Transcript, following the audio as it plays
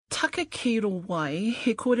Taka Ki Ro Wai,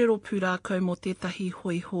 he kōrero pūrākau mō tētahi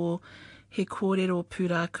hoiho, he kōrero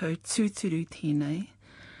pūrākau tūturu tēnei.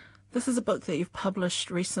 This is a book that you've published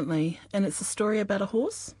recently, and it's a story about a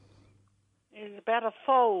horse? It's about a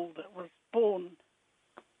foal that was born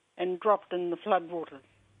and dropped in the floodwaters.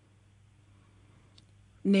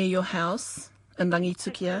 Near your house in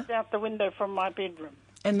Rangitukia? Just out the window from my bedroom.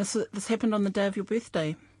 And this happened on the day of your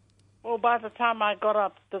birthday? Well, by the time I got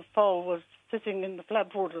up, the foal was sitting in the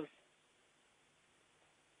floodwaters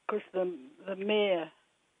because the mare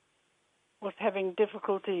was having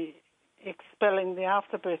difficulty expelling the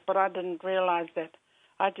afterbirth, but I didn't realize that.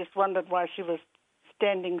 I just wondered why she was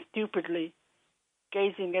standing stupidly,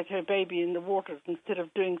 gazing at her baby in the waters instead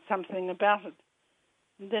of doing something about it.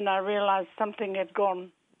 And then I realized something had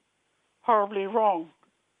gone horribly wrong.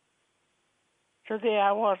 So there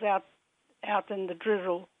I was out in the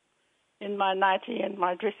drizzle in my nightie and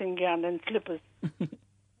my dressing gown and slippers,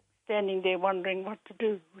 standing there wondering what to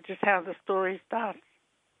do, which is how the story starts.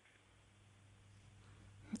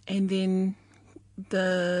 And then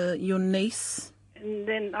your niece? And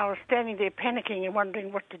then I was standing there panicking and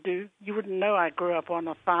wondering what to do. You wouldn't know I grew up on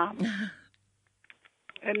a farm.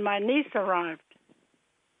 And my niece arrived.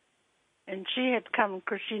 And she had come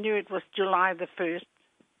because she knew it was July the 1st,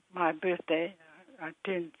 my birthday. I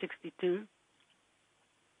turned 62.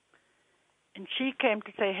 And she came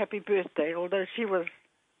to say happy birthday, although she was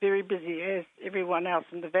very busy, as everyone else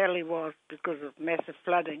in the valley was, because of massive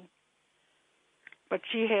flooding. But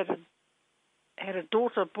she had a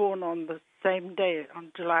daughter born on the same day,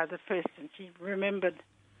 on July the 1st, and she remembered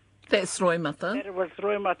that's Roimata. That it was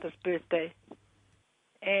Roimata's birthday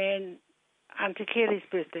and Auntie Keri's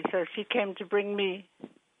birthday. So she came to bring me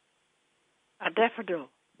a daffodil.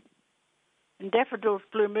 And daffodils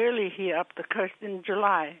bloom early here up the coast in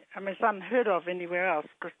July. I mean, it's unheard of anywhere else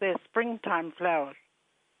because they're springtime flowers.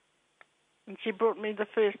 And she brought me the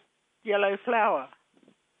first yellow flower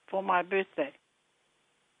for my birthday.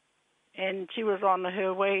 And she was on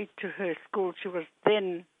her way to her school. She was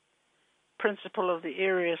then principal of the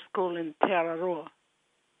area school in Te Araroa.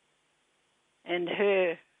 And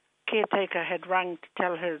her caretaker had rung to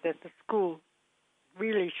tell her that the school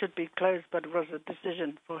really should be closed, but it was a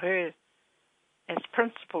decision for her as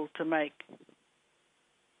principal to make.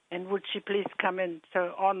 And would she please come in?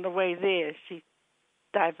 So on the way there, she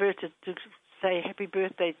diverted to say happy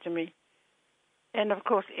birthday to me. And, of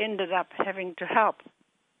course, ended up having to help.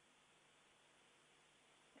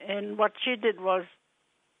 And what she did was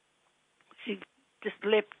she just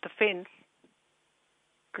leapt the fence,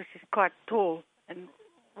 because she's quite tall, and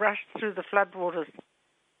rushed through the floodwaters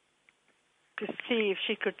to see if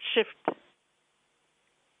she could shift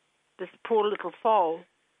this poor little foal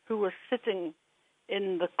who was sitting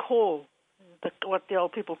in the call, what the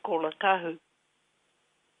old people call a kahu.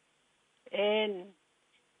 And,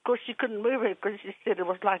 of course, she couldn't move it because she said it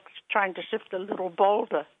was like trying to shift a little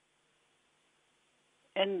boulder.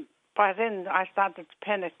 And by then I started to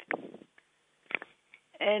panic.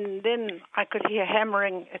 And then I could hear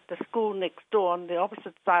hammering at the school next door on the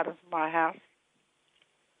opposite side of my house,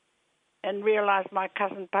 and realized my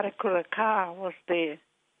cousin Keri Kaa was there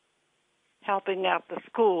helping out the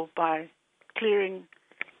school by clearing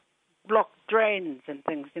blocked drains and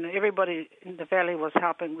things. You know, everybody in the valley was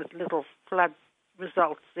helping with little flood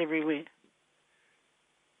results everywhere.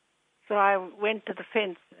 So I went to the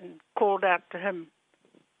fence and called out to him.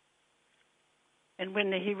 And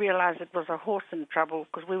when he realized it was a horse in trouble,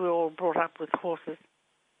 because we were all brought up with horses,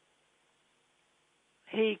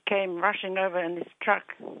 he came rushing over in his truck.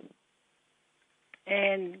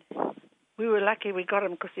 And we were lucky we got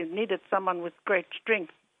him because he needed someone with great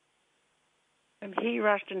strength. And he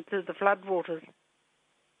rushed into the floodwaters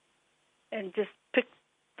and just picked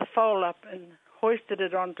the foal up and hoisted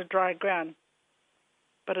it onto dry ground.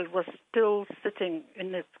 But it was still sitting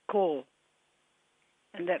in its call.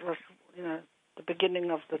 And that was, you know, the beginning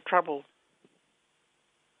of the trouble.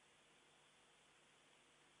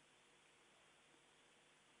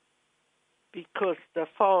 Because the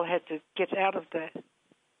foal had to get out of that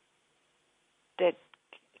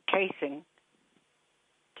casing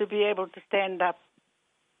to be able to stand up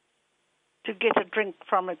to get a drink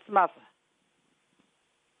from its mother.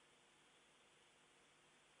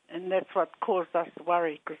 And that's what caused us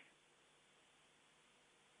worry, because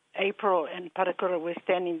April and Parakura were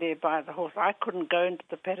standing there by the horse. I couldn't go into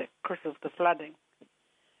the paddock because of the flooding.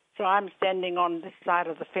 So I'm standing on this side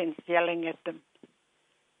of the fence yelling at them,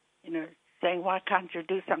 you know, saying, why can't you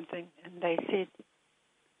do something? And they said,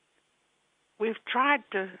 we've tried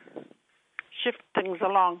to shift things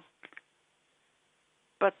along,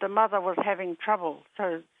 but the mother was having trouble,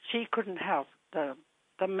 so she couldn't help.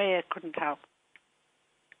 The the mayor couldn't help.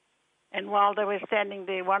 And while they were standing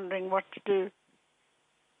there wondering what to do,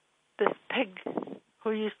 this pig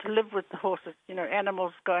who used to live with the horses,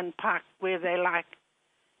 animals go and park where they like,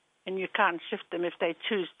 and you can't shift them if they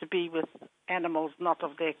choose to be with animals not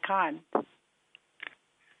of their kind.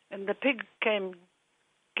 And the pig came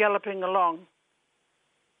galloping along,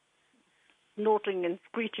 snorting and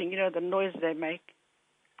screeching, the noise they make.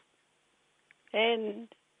 And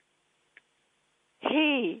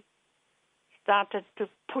he started to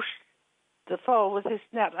push the foal with his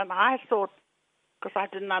snout. And I thought, because I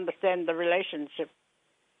didn't understand the relationship,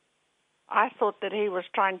 I thought that he was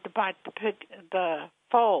trying to bite the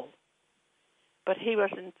foal. But he was,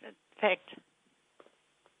 in fact,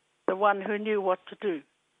 the one who knew what to do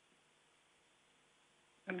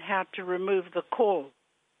and how to remove the caul.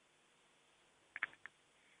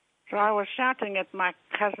 So I was shouting at my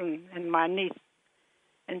cousin and my niece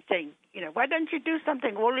and saying, why don't you do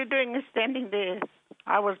something? All you're doing is standing there.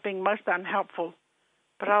 I was being most unhelpful,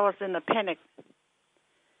 but I was in a panic.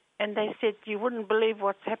 And they said, you wouldn't believe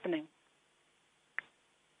what's happening.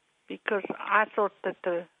 Because I thought that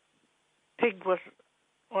the pig was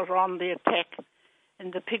on the attack,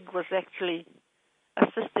 and the pig was actually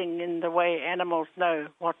assisting in the way animals know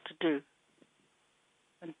what to do,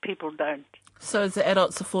 and people don't. So as the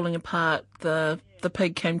adults are falling apart, the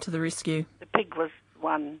pig came to the rescue. The pig was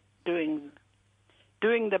one doing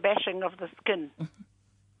the bashing of the skin.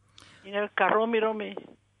 Ka romi romi,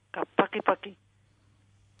 ka paki paki.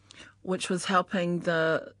 Which was helping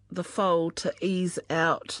the foal to ease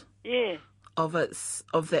out of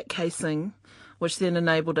that casing, which then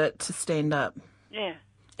enabled it to stand up. Yeah.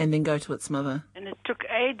 And then go to its mother. And it took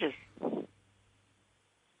ages.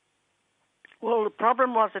 Well, the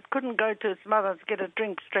problem was it couldn't go to its mother to get a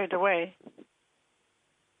drink straight away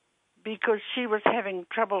because she was having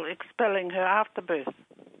trouble expelling her afterbirth.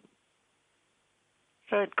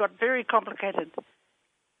 So it got very complicated.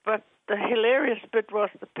 But the hilarious bit was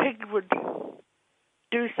the pig would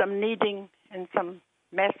do some kneading and some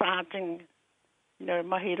massaging,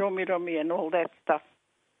 mahi romi romi and all that stuff.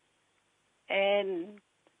 And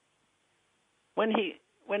when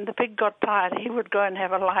the pig got tired, he would go and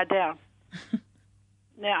have a lie down.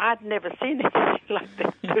 Now, I'd never seen anything like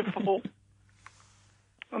that before.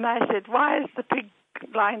 And I said, why is the pig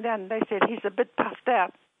lying down? They said, he's a bit puffed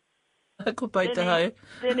out.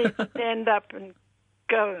 Then he'd stand up and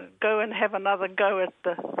go and have another go at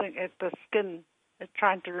the skin, at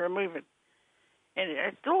trying to remove it. And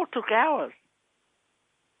it all took hours.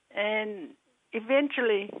 And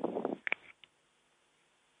eventually,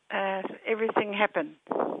 everything happened.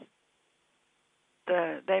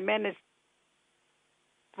 They managed,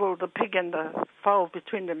 the pig and the foal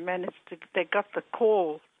between them they got the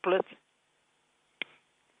caul split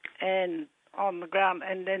and on the ground,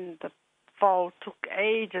 and then the foal took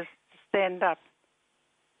ages to stand up,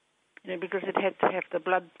 because it had to have the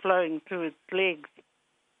blood flowing through its legs.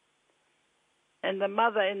 And the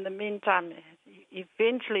mother, in the meantime,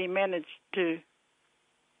 eventually managed to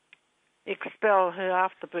expel her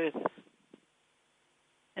afterbirth.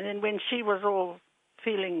 And then when she was all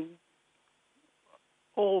feeling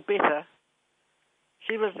all better,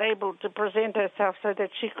 she was able to present herself so that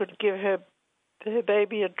she could give her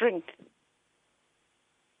baby a drink.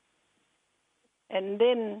 And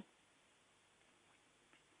then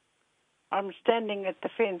I'm standing at the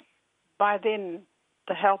fence. By then,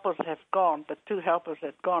 the helpers have gone. The two helpers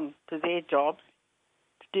had gone to their jobs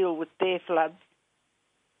to deal with their floods.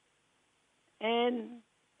 And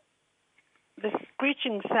the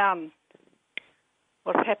screeching sound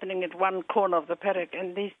was happening at one corner of the paddock,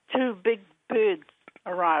 and these two big birds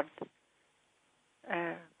arrived,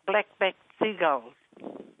 black-backed seagulls.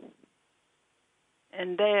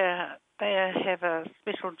 And they have a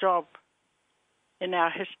special job in our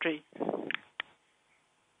history.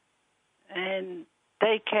 And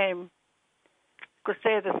they came, because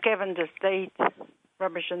they're the scavengers, they eat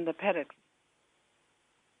rubbish in the paddocks.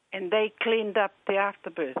 And they cleaned up the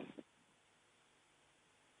afterbirth.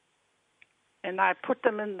 And I put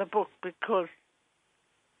them in the book because,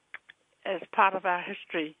 as part of our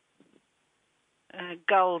history,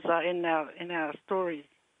 gulls are in our stories,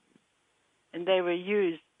 and they were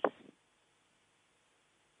used.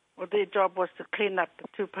 Well, their job was to clean up the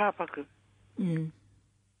two papaku,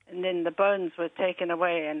 and then the bones were taken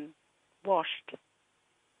away and washed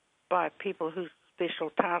by people whose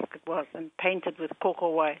special task it was, and painted with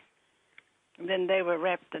koko wai. And then they were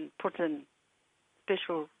wrapped and put in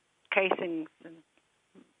special casings and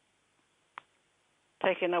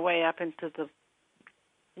taken away up into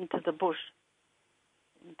the bush,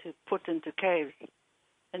 put into caves.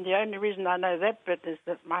 And the only reason I know that bit is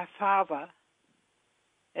that my father,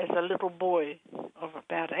 as a little boy of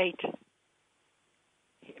about 8,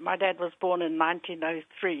 my dad was born in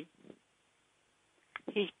 1903.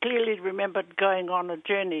 He clearly remembered going on a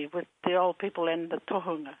journey with the old people and the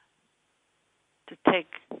tohunga to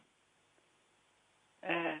take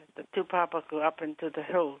the tūpapaku up into the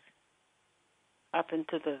hills, up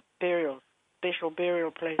into the special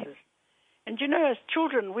burial places. And you know, as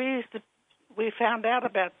children, we found out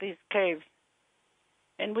about these caves,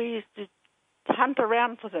 and we used to hunt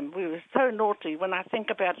around for them. We were so naughty. When I think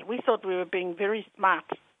about it, we thought we were being very smart.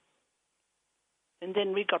 And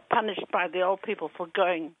then we got punished by the old people for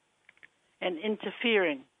going and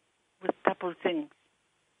interfering with tapu things.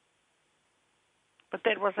 But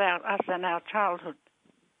that was us and our childhood.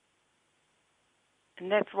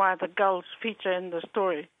 And that's why the gulls feature in the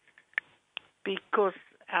story, because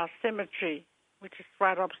our cemetery, which is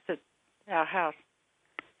right opposite our house,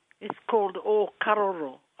 is called O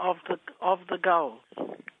Karoro, of the gulls.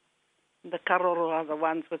 The karoro are the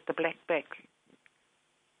ones with the black backs.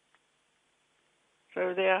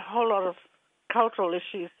 So there are a whole lot of cultural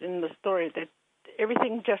issues in the story that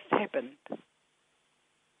everything just happened.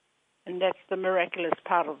 And that's the miraculous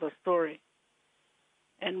part of the story.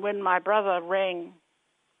 And when my brother rang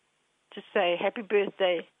to say, happy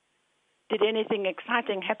birthday, did anything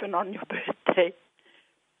exciting happen on your birthday?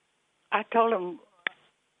 I told him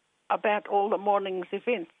about all the morning's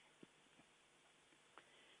events.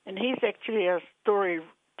 And he's actually a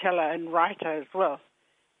storyteller and writer as well.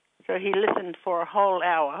 So he listened for a whole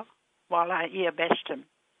hour while I ear bashed him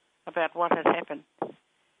about what had happened.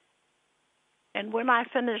 And when I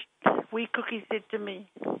finished, Wee Cookie said to me,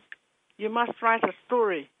 you must write a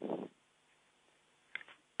story.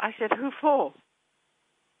 I said, who for?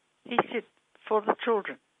 He said, for the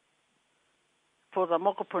children, for the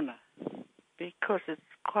mokopuna, because it's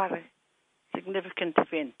quite a significant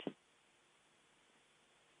event.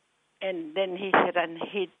 And then he said, and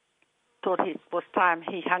he thought it was time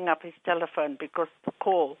he hung up his telephone because the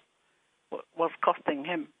call was costing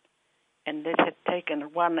him. And it had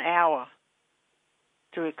taken 1 hour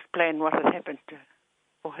to explain what had happened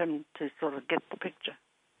for him to sort of get the picture.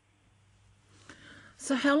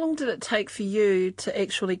 So how long did it take for you to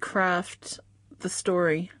actually craft the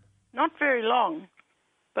story? Not very long,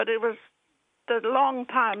 but it was, the long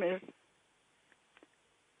time is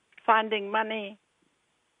finding money,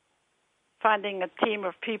 finding a team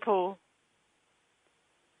of people,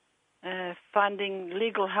 finding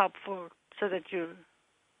legal help so that you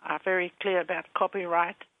are very clear about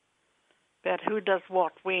copyright, about who does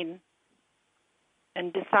what when,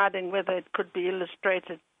 and deciding whether it could be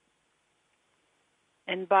illustrated.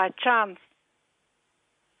 And by chance,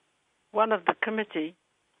 one of the committee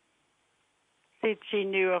said she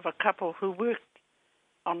knew of a couple who worked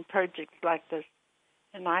on projects like this.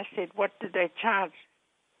 And I said, what did they charge?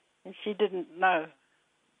 And she didn't know.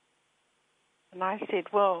 And I said,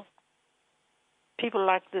 well, people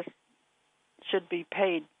like this should be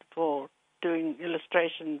paid for doing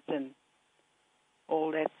illustrations and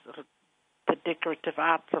all that sort of the decorative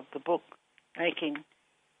arts of the book making.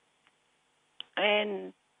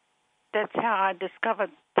 And that's how I discovered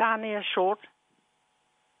Tania Short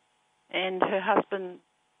and her husband,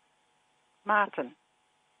 Martin.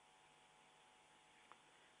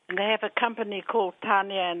 And they have a company called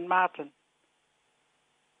Tania and Martin.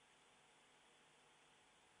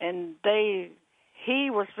 And he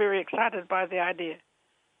was very excited by the idea.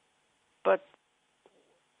 But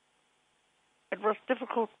it was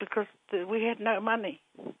difficult because we had no money.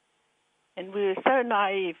 And we were so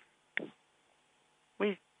naive.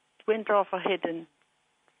 We went off ahead and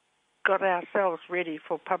got ourselves ready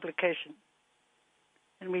for publication.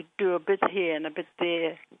 And we'd do a bit here and a bit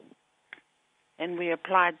there. And we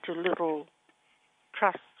applied to little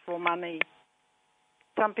trusts for money.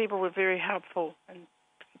 Some people were very helpful, and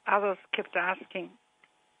others kept asking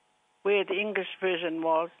where the English version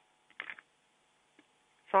was.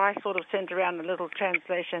 So I sort of sent around a little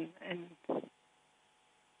translation, and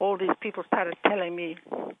all these people started telling me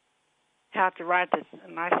how to write it.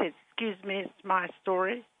 And I said, excuse me, it's my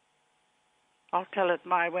story. I'll tell it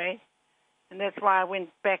my way. And that's why I went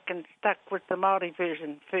back and stuck with the Māori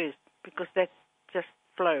version first, because that just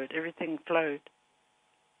flowed. Everything flowed,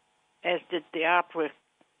 as did the artwork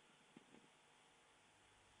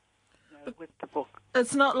with the book.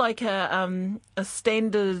 It's not like a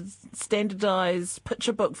standardized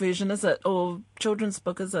picture book version, is it? Or children's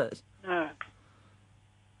book, is it? No.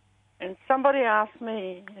 And somebody asked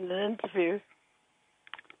me in an interview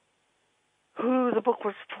who the book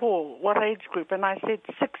was for, what age group, and I said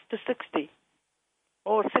 6 to 60,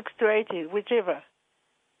 or 6 to 80, whichever.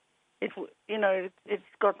 it's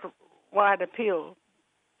got wide appeal.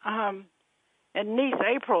 And niece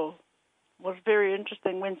April was very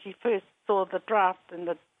interesting when she first saw the draft and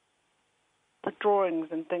the drawings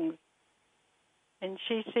and things. And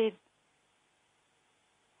she said,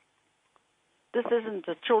 "This isn't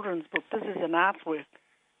a children's book, this is an artwork."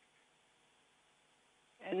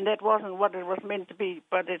 And that wasn't what it was meant to be,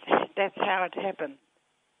 but that's how it happened.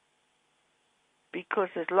 Because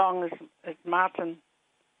as long as Martin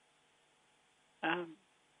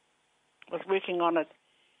was working on it,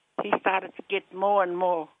 he started to get more and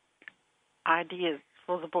more ideas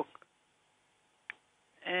for the book.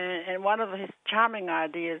 And one of his charming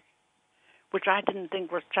ideas, which I didn't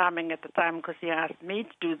think was charming at the time because he asked me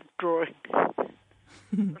to do the drawing,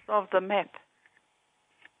 was of the map.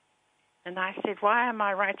 And I said, "Why am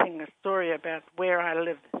I writing a story about where I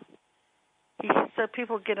live?" He said, "So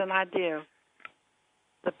people get an idea of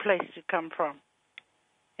the place you come from.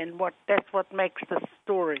 And that's what makes the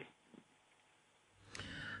story."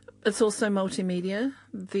 It's also multimedia.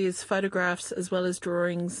 There's photographs as well as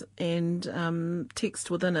drawings and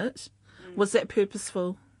text within it. Was that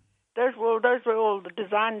purposeful? Those were all the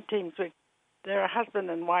design teams. They're a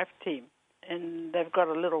husband and wife team, and they've got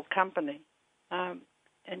a little company.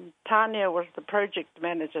 And Tanya was the project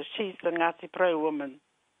manager. She's the Ngāti Pro woman,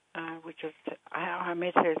 which is I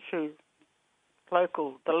met her through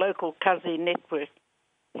the local Kazi network.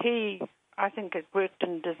 I think, had worked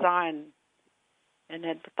in design and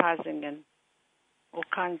advertising and all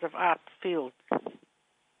kinds of art fields.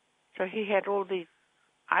 So he had all these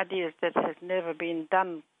ideas that had never been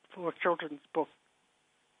done for a children's book.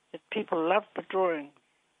 That people loved the drawings,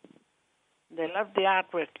 they loved the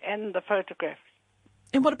artwork and the photographs.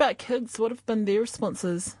 And what about kids? What have been their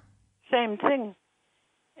responses? Same thing.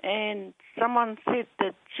 And someone said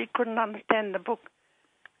that she couldn't understand the book,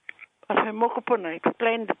 but her mokopuna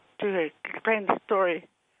explained it to her, explained the story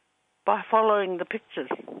by following the pictures.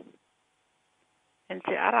 And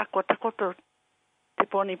she, "Ara, ko takoto te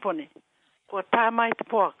poni poni, ko tāmai te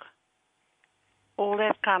poaka," all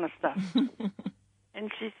that kind of stuff.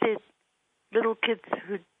 And she said, little kids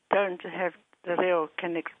who don't have the reo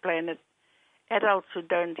can explain it. Adults who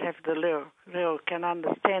don't have the reo can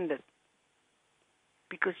understand it.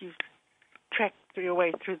 Because you've tracked your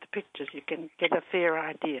way through the pictures, you can get a fair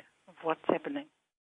idea of what's happening.